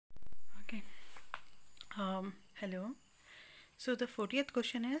Hello. So the 40th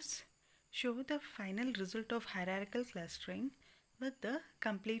question is, show the final result of hierarchical clustering with the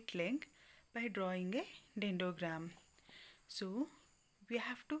complete link by drawing a dendrogram. So we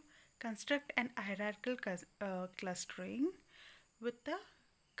have to construct an hierarchical clustering with the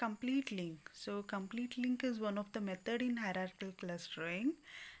complete link. So complete link is one of the method in hierarchical clustering,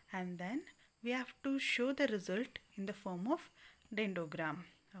 and then we have to show the result in the form of dendrogram.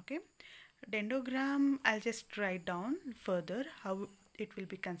 Okay, dendrogram, I'll just write down further how it will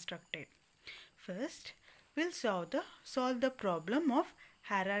be constructed. First, we'll solve the problem of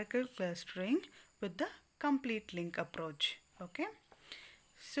hierarchical clustering with the complete link approach. Okay,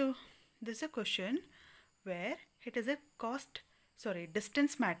 so this is a question where it is a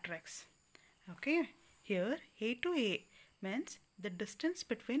distance matrix. Okay, here A to A means the distance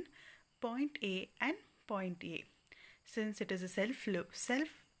between point A and point A. Since it is a self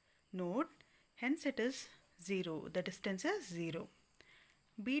node, hence it is 0. The distance is 0.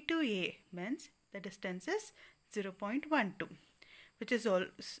 B to A means the distance is 0.12, which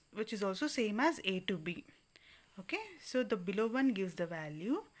is also same as A to B. Okay, so the below one gives the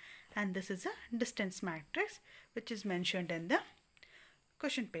value, and this is a distance matrix which is mentioned in the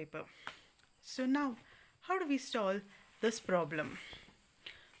question paper. So now, how do we solve this problem?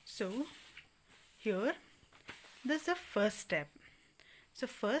 So here, this is the first step. So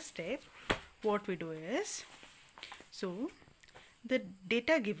first step, what we do is, so the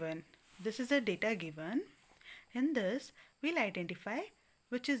data given, this is the data given. In this, we'll identify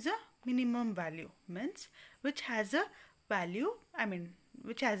which is the minimum value, means which has a value,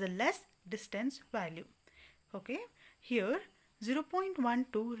 which has a less distance value. Okay, here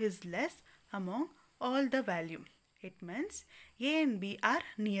 0.12 is less among all the value. It means A and B are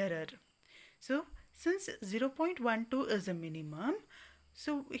nearer. So since 0.12 is a minimum,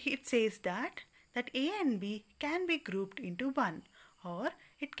 so it says that A and B can be grouped into one, or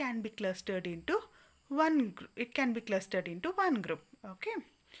it can be clustered into one group. Okay,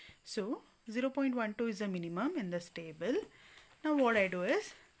 so 0.12 is a minimum in this table. Now what I do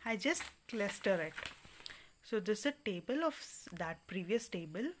is I just cluster it. So this is a table of that previous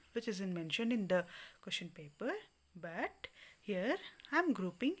table which is mentioned in the question paper, but here I am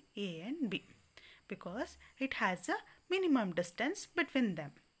grouping A and B because it has a minimum distance between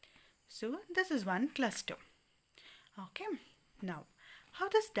them. So this is one cluster. Okay, now how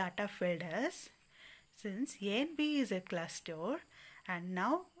this data filled is, since A and B is a cluster, and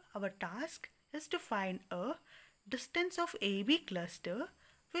now our task is to find a distance of AB cluster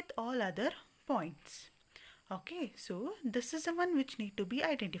with all other points. Okay, so this is the one which need to be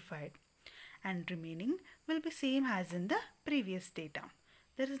identified, and remaining will be same as in the previous data.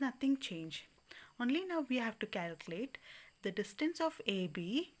 There is nothing change. Only now we have to calculate the distance of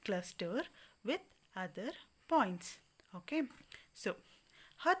AB cluster with other points. Okay, so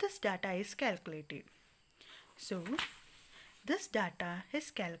how this data is calculated? So this data is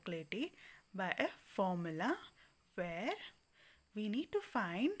calculated by a formula where we need to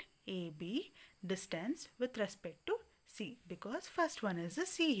find AB distance with respect to C, because first one is a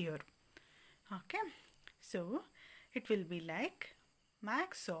C here. Okay, so it will be like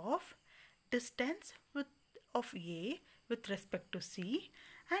max of distance of A with respect to C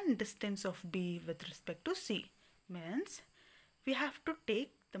and distance of B with respect to C. Means we have to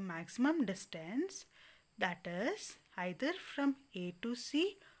take the maximum distance, that is either from A to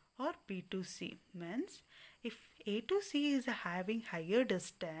C or B to C. Means if A to C is having higher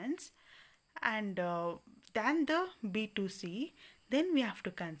distance and than the B to C, then we have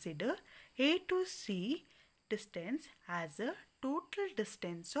to consider A to C distance as a total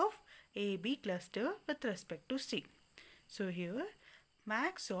distance of AB cluster with respect to C. So here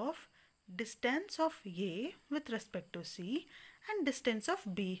max of distance of A with respect to C and distance of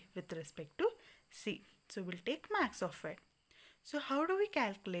B with respect to C. So we'll take max of it. So how do we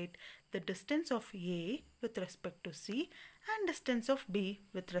calculate the distance of A with respect to C and distance of B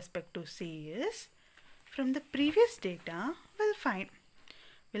with respect to C is, from the previous data we'll find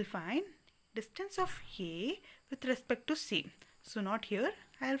distance of A with respect to C. So not here,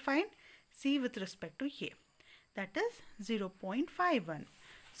 I'll find C with respect to A. That is 0.51.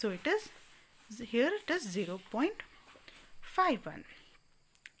 So it is here, it is 0.51.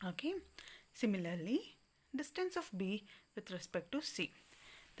 Okay. Similarly, distance of B with respect to C,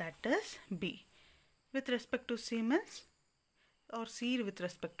 that is B with respect to C means, or C with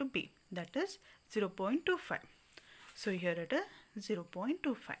respect to B, that is 0.25. So here it is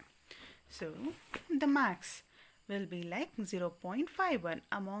 0.25. So the max will be like 0.51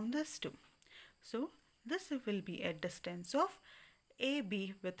 among these two. So this will be a distance of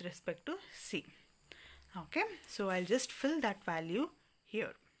AB with respect to C. Okay, so I'll just fill that value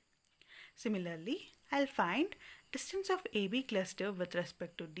here. Similarly, I'll find distance of AB cluster with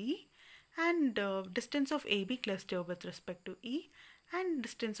respect to D, and distance of AB cluster with respect to E, and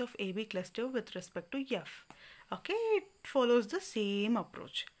distance of AB cluster with respect to F. Okay, it follows the same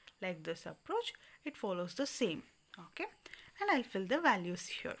approach. Like this approach, it follows the same. Okay, and I'll fill the values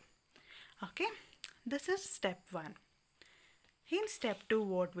here. Okay, this is step 1. In step 2,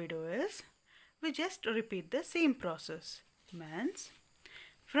 what we do is, we just repeat the same process. Means,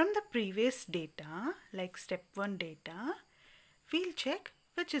 from the previous data, like step 1 data, we'll check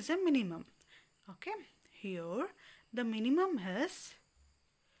which is the minimum. Okay, here the minimum is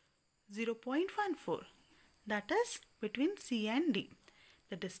 0.14. That is between C and D.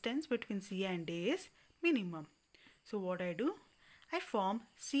 The distance between C and D is minimum. So what I do? I form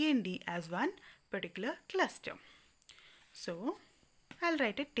C and D as one particular cluster. So I'll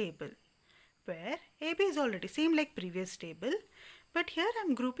write a table where AB is already same like previous table, but here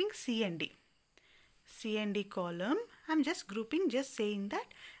I'm grouping C and D. C and D column, I'm just grouping, just saying that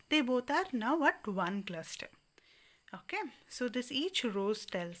they both are now at one cluster. Okay, so this each row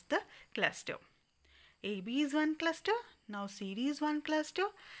tells the cluster. AB is one cluster, now CD is one cluster.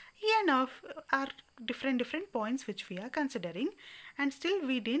 Here now are different points which we are considering, and still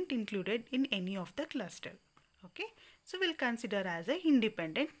we didn't include it in any of the cluster. Okay, so we'll consider as a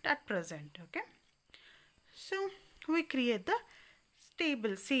independent at present. Okay, so we create the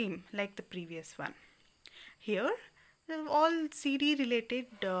table same like the previous one. Here all CD related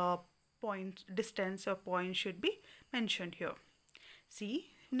point distance or point should be mentioned here.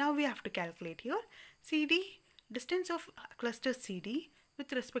 See, now we have to calculate here CD, distance of cluster CD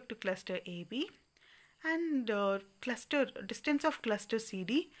with respect to cluster AB, and distance of cluster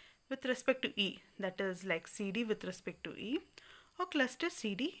CD with respect to E, that is like CD with respect to E, or cluster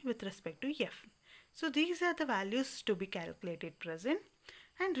CD with respect to F. So these are the values to be calculated present,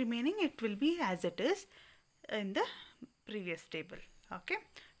 and remaining it will be as it is in the previous table. Okay,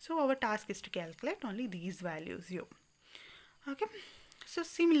 so our task is to calculate only these values here. Okay, so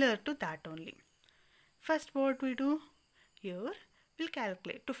similar to that only. First what we do here, we'll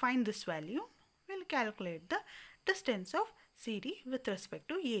calculate, to find this value, we'll calculate the distance of CD with respect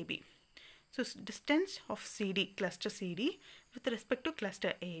to AB. So distance of CD, cluster CD with respect to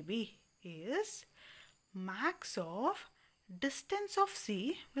cluster AB is max of distance of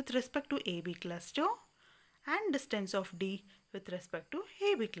C with respect to AB cluster and distance of D with respect to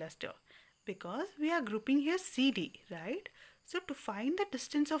AB cluster, because we are grouping here CD, right? So to find the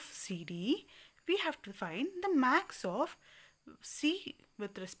distance of CD, we have to find the max of C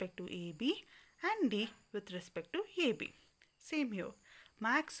with respect to AB and D with respect to AB. Same here,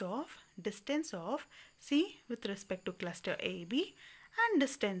 max of distance of C with respect to cluster AB and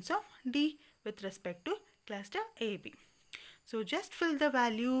distance of D with respect to cluster AB. So just fill the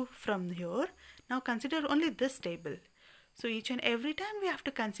value from here. Now consider only this table. So each and every time we have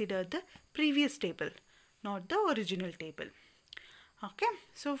to consider the previous table, not the original table. Okay,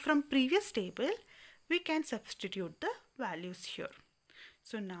 so from previous table we can substitute the values here.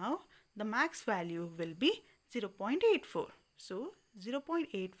 So now the max value will be 0.84. So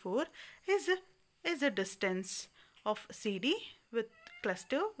 0.84 is a distance of CD with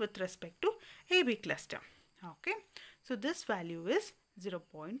cluster with respect to AB cluster. Okay, so this value is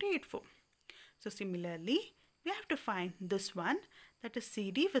 0.84. So similarly, we have to find this one, that is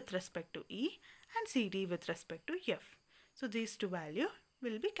CD with respect to E and CD with respect to F. So these two values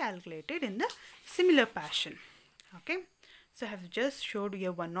will be calculated in the similar fashion. Okay, so I have just showed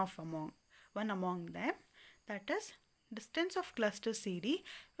you one among them, that is distance of cluster CD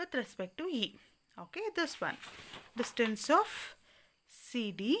with respect to E. Okay, this one, distance of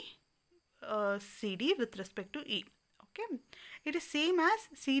CD with respect to E. Okay, it is same as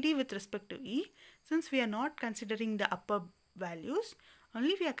CD with respect to E. Since we are not considering the upper values,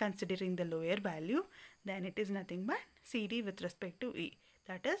 only we are considering the lower value, then it is nothing but CD with respect to E,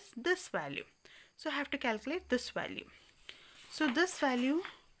 that is this value. So I have to calculate this value. So this value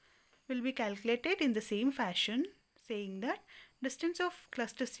will be calculated in the same fashion, saying that distance of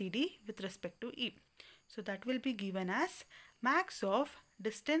cluster CD with respect to E. So that will be given as max of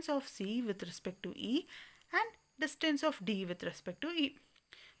distance of C with respect to E and distance of D with respect to E.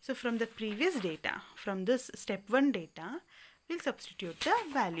 So from the previous data, from this step 1 data, we'll substitute the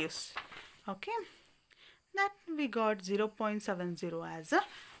values. Okay, that we got 0.70 as a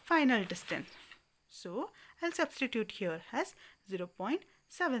final distance. So I'll substitute here as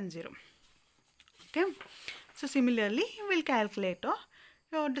 0.70. Okay, so similarly we'll calculate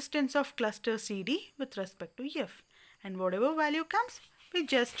your distance of cluster CD with respect to F, and whatever value comes we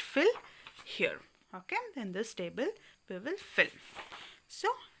just fill here. Okay, in this table we will fill. So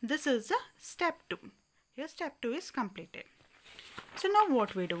this is the step 2. Here step 2 is completed. So now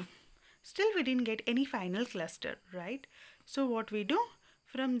what we do? Still we didn't get any final cluster, right? So what we do?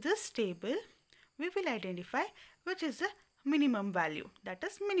 From this table we will identify which is the minimum value, that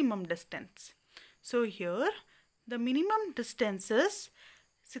is minimum distance. So here the minimum distance is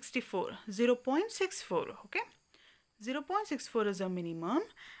 64, 0.64, okay? 0.64 is a minimum,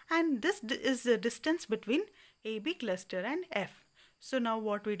 and this is the distance between AB cluster and F. So now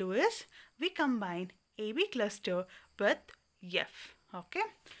what we do is we combine AB cluster with F, okay?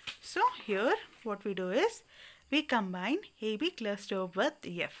 So here what we do is we combine AB cluster with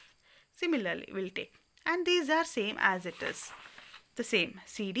F. Similarly we'll take, and these are same as it is, the same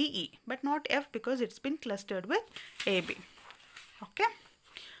CDE, but not F because it's been clustered with AB, okay?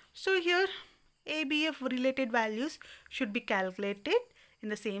 So here ABF related values should be calculated in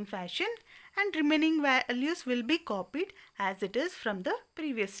the same fashion, and remaining values will be copied as it is from the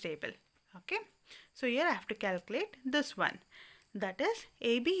previous table, okay? So here I have to calculate this one, that is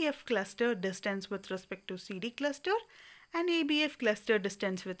ABF cluster distance with respect to CD cluster and ABF cluster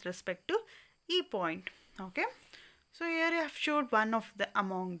distance with respect to E point, okay? So here I have showed one of the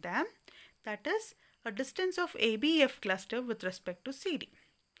among them, that is a distance of ABF cluster with respect to CD.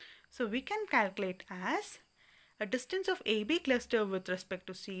 So we can calculate as a distance of AB cluster with respect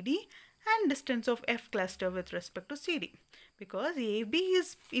to CD and distance of F cluster with respect to CD. Because AB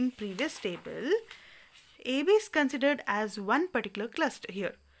is in previous table, AB is considered as one particular cluster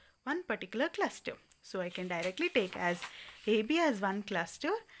here, one particular cluster. So I can directly take as AB as one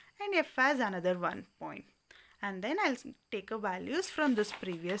cluster and F as another one point. And then I'll take a values from this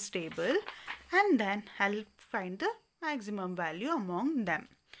previous table, and then I'll find the maximum value among them.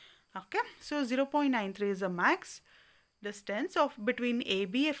 Okay, so 0.93 is the max distance of between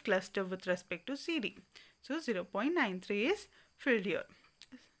ABF cluster with respect to CD. So 0.93 is filled here.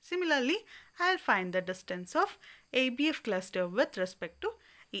 Similarly, I'll find the distance of ABF cluster with respect to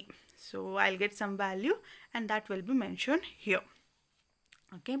E. So I'll get some value and that will be mentioned here.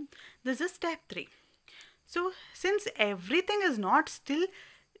 Okay, this is step 3. So since everything is not still,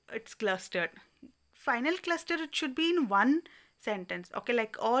 it's clustered. Final cluster, it should be in one sentence, okay,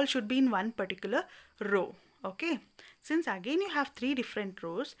 like all should be in one particular row, okay? Since again you have 3 different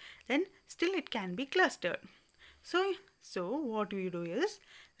rows, then still it can be clustered. So what you do is,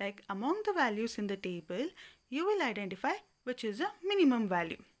 like among the values in the table, you will identify which is a minimum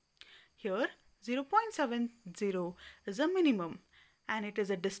value. Here 0.70 is a minimum, and it is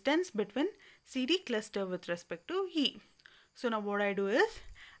a distance between CD cluster with respect to E. So now what I do is,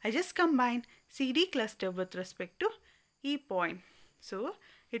 I just combine CD cluster with respect to E point. So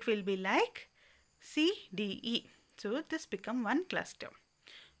it will be like CDE. So this become one cluster.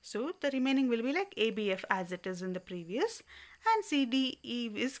 So the remaining will be like ABF as it is in the previous, and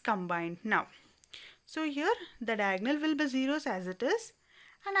CDE is combined now. So here the diagonal will be zeros as it is,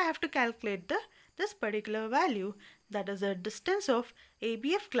 and I have to calculate this particular value, that is the distance of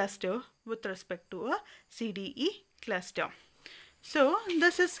ABF cluster with respect to a CDE cluster. So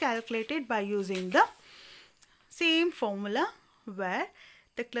this is calculated by using the same formula where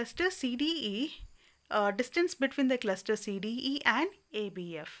the cluster CDE, distance between the cluster CDE and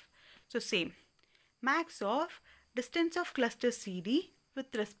ABF. So same, max of distance of cluster CD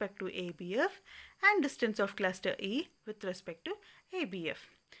with respect to ABF and distance of cluster E with respect to ABF,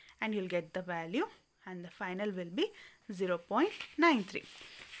 and you'll get the value, and the final will be 0.93.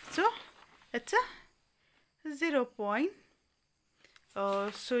 So it's a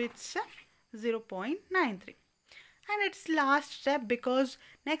 0.93, and it's last step because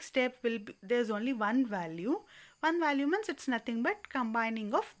next step will be, there's only one value. One value means it's nothing but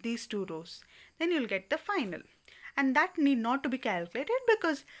combining of these 2 rows. Then you'll get the final, and that need not to be calculated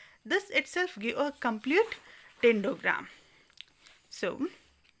because this itself give a complete dendrogram. So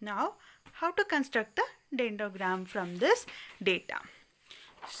now how to construct the dendrogram from this data?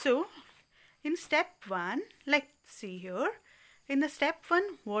 So in step 1, like see here, in the step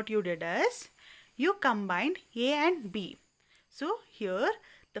 1 what you did is you combined A and B. So here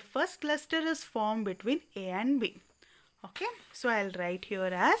the first cluster is formed between A and B. Okay, so I'll write here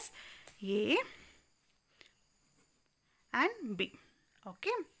as A and B.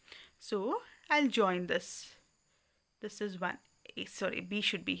 Okay, so I'll join this. This is 1. Sorry, B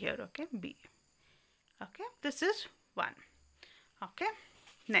should be here. Okay, B. Okay, this is 1. Okay,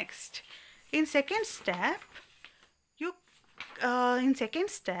 next in second step you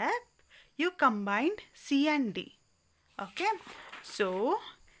combined C and D. Okay, so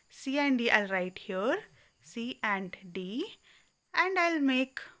C and D I'll write here, C and D, and I'll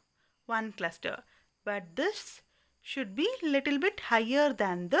make one cluster. but this should be little bit higher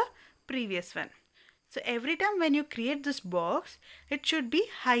than the previous one. So every time when you create this box, it should be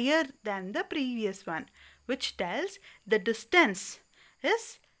higher than the previous one, which tells the distance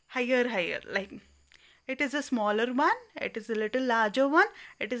is higher. Like it is a smaller one, it is a little larger one,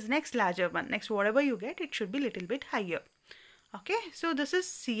 it is next larger one. Next whatever you get, it should be little bit higher. Okay, so this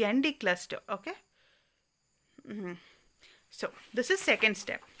is C and D cluster. Okay. So this is second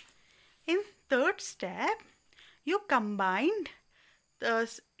step. In third step, you combined the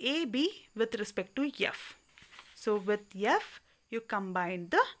AB with respect to F. So with F, you combine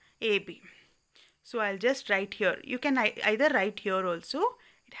the AB. So I'll just write here. You can either write here also.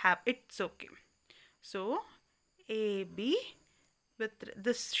 It's okay. So AB with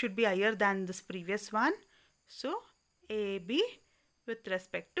this should be higher than this previous one. So AB with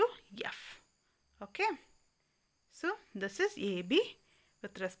respect to F. Okay. So this is AB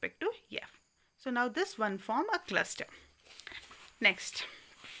with respect to F. So now this one form a cluster. Next,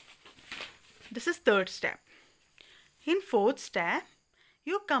 this is third step. In fourth step,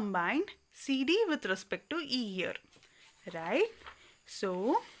 you combine CD with respect to E here, right?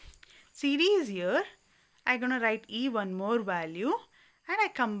 So CD is here. I'm gonna write E one more value and I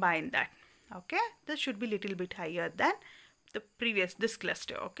combine that. Okay, this should be little bit higher than the previous this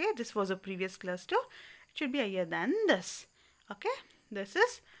cluster. Okay, this was a previous cluster. It should be higher than this. Okay, this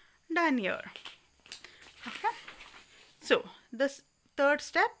is done here. Okay, so this third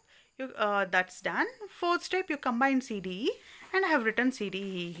step that's done. Fourth step, you combine CDE and I have written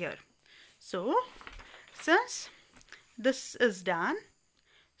CDE here. So since this is done,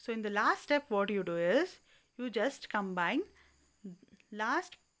 so in the last step what you do is you just combine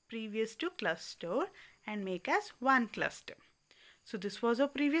last previous two cluster and make as one cluster. So this was a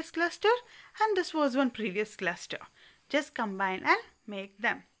previous cluster and this was one previous cluster. Just combine and make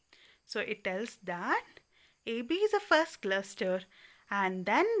them. So it tells that AB is the first cluster and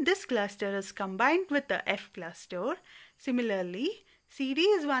then this cluster is combined with the F cluster. Similarly, CD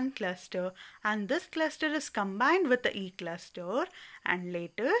is one cluster and this cluster is combined with the E cluster, and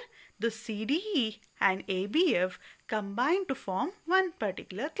later the CDE and ABF combine to form one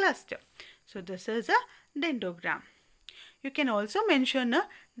particular cluster. So this is a dendrogram. You can also mention a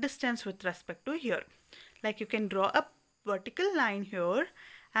distance with respect to here. Like you can draw a vertical line here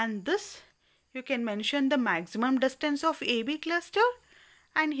and this you can mention the maximum distance of AB cluster,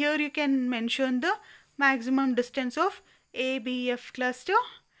 and here you can mention the maximum distance of ABF cluster,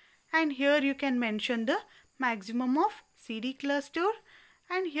 and here you can mention the maximum of CD cluster,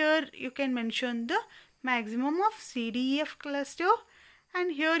 and here you can mention the maximum of CDEF cluster,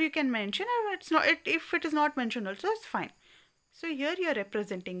 and here you can mention if it is not mentioned also it's fine. So here you are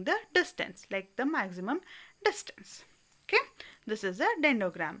representing the distance, like the maximum distance. Okay, this is a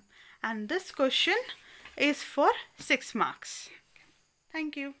dendrogram and this question is for 6 marks.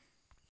 Thank you.